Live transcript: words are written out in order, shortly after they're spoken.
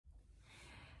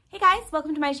Hey guys,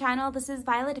 welcome to my channel. This is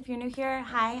Violet. If you're new here,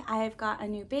 hi, I've got a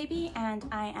new baby and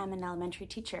I am an elementary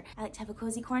teacher. I like to have a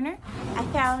cozy corner. I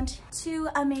found two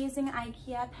amazing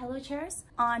IKEA Pello chairs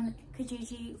on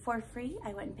Kijiji for free.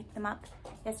 I went and picked them up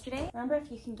yesterday. Remember, if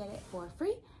you can get it for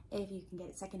free, if you can get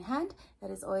it secondhand,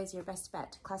 that is always your best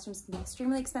bet. Classrooms can be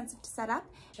extremely expensive to set up.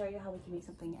 I'll show you how we can make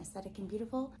something aesthetic and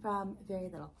beautiful from very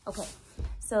little. Okay,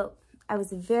 so I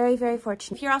was very, very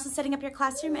fortunate. If you're also setting up your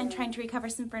classroom and trying to recover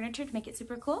some furniture to make it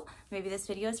super cool, maybe this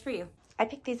video is for you. I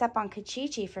picked these up on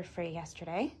Kijiji for free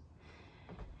yesterday.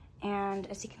 And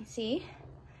as you can see,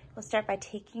 we'll start by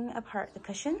taking apart the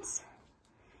cushions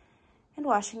and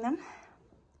washing them.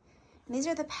 And these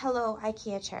are the Pello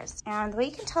IKEA chairs. And the way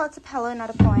you can tell it's a Pello, not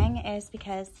a Boeing, is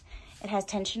because it has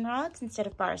tension rods instead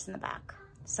of bars in the back.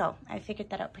 So I figured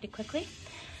that out pretty quickly.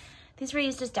 These were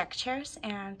used as deck chairs,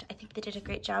 and I think they did a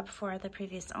great job for the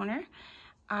previous owner.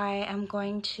 I am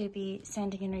going to be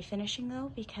sanding and refinishing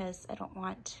though, because I don't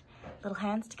want little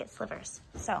hands to get slivers.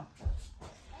 So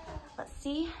let's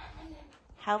see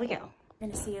how we go. We're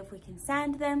gonna see if we can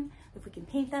sand them, if we can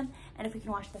paint them, and if we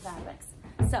can wash the fabrics.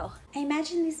 So I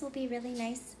imagine these will be really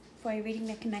nice for a reading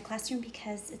nook in my classroom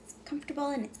because it's comfortable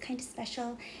and it's kind of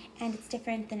special and it's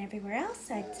different than everywhere else.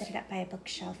 So I'd set it up by a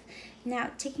bookshelf.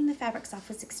 Now, taking the fabrics off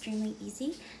was extremely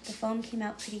easy. The foam came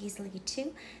out pretty easily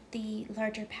too. The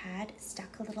larger pad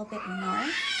stuck a little bit more.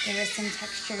 There was some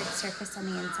textured surface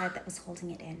on the inside that was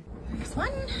holding it in. There's 1,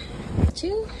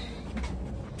 2.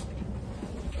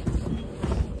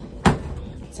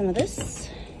 Some of this.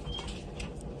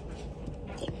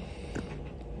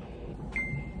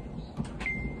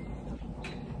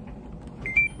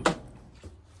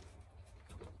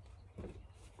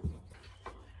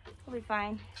 We'll be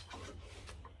fine.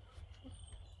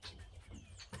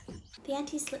 The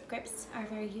anti-slip grips are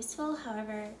very useful.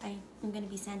 However, I am going to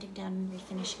be sanding down and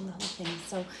refinishing the whole thing,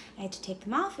 so I had to take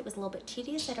them off. It was a little bit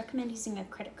tedious. I'd recommend using a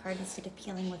credit card instead of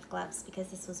peeling with gloves because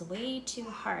this was way too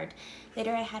hard.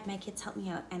 Later, I had my kids help me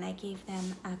out and I gave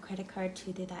them a credit card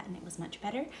to do that and it was much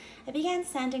better. I began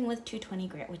sanding with 220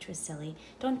 grit, which was silly.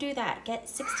 Don't do that. Get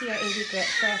 60 or 80 grit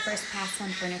for a first pass on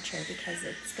furniture because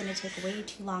it's going to take way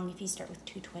too long if you start with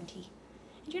 220.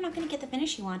 And you're not going to get the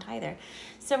finish you want either.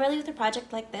 So really with a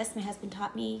project like this, my husband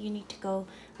taught me you need to go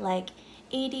like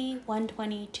 80,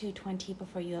 120, 220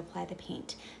 before you apply the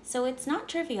paint. So it's not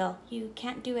trivial. You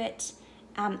can't do it,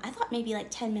 I thought maybe like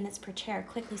 10 minutes per chair,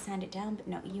 quickly sand it down, but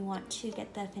no, you want to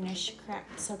get the finish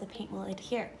correct so the paint will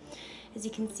adhere. As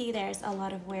you can see, there's a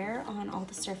lot of wear on all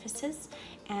the surfaces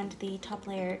and the top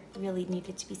layer really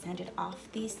needed to be sanded off.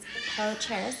 These Pello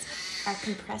chairs are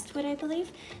compressed wood, I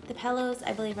believe. The Pellos,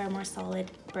 I believe, are more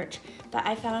solid birch, but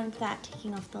I found that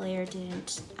taking off the layer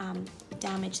didn't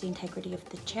damage the integrity of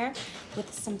the chair.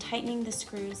 With some tightening, the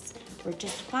screws were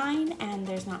just fine and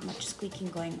there's not much squeaking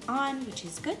going on, which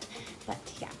is good. But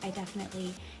yeah, I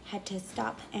definitely had to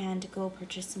stop and go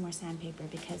purchase some more sandpaper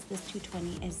because this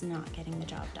 220 is not getting the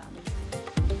job done.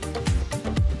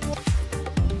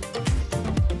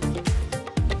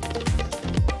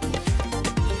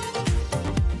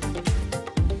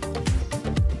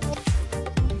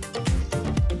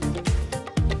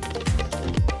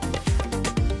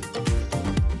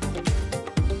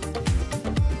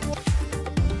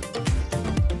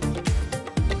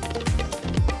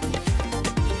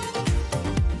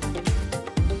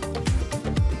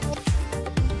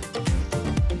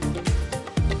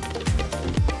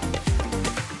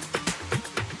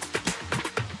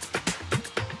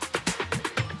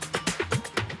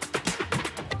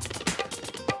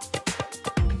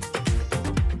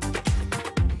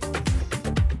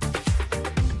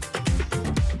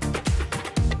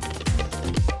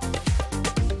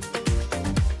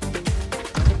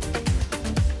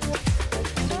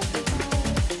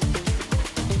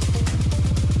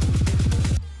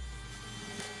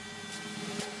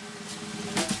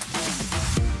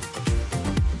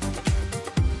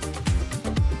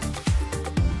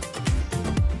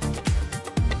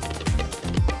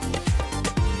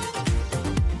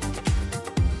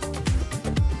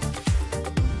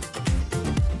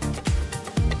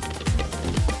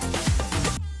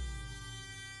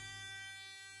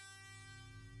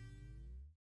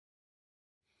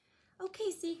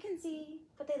 Okay, so you can see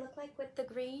what they look like with the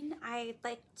green. I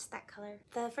liked that color.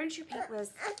 The furniture paint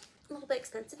was a little bit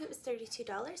expensive. It was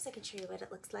 $32. I can show you what it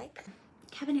looks like.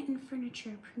 Cabinet and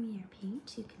Furniture Premier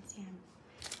Paint. You can see I'm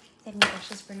saving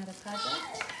brushes for another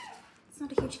project. It's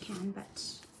not a huge can, but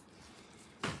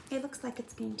it looks like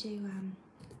it's going to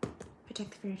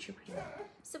protect the furniture pretty well.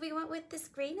 So we went with this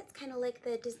green. It's kind of like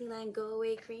the Disneyland Go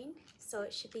Away green. So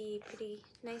it should be pretty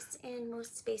nice in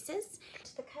most spaces.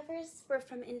 The covers were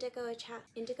from Indigo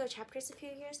Chapters a few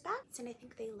years back, and I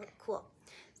think they look cool.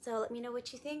 So let me know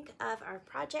what you think of our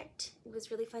project. It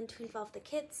was really fun to involve the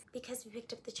kids because we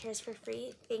picked up the chairs for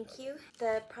free. Thank you.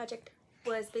 The project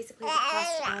was basically the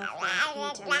cost of the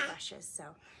paint and the brushes. So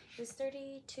it was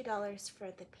 $32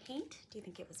 for the paint. Do you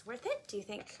think it was worth it? Do you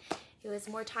think it was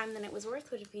more time than it was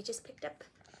worth? Would we just picked up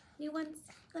new ones?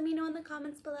 Let me know in the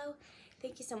comments below.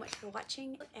 Thank you so much for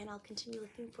watching, and I'll continue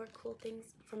looking for cool things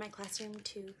for my classroom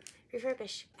to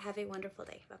refurbish. Have a wonderful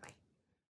day. Bye-bye.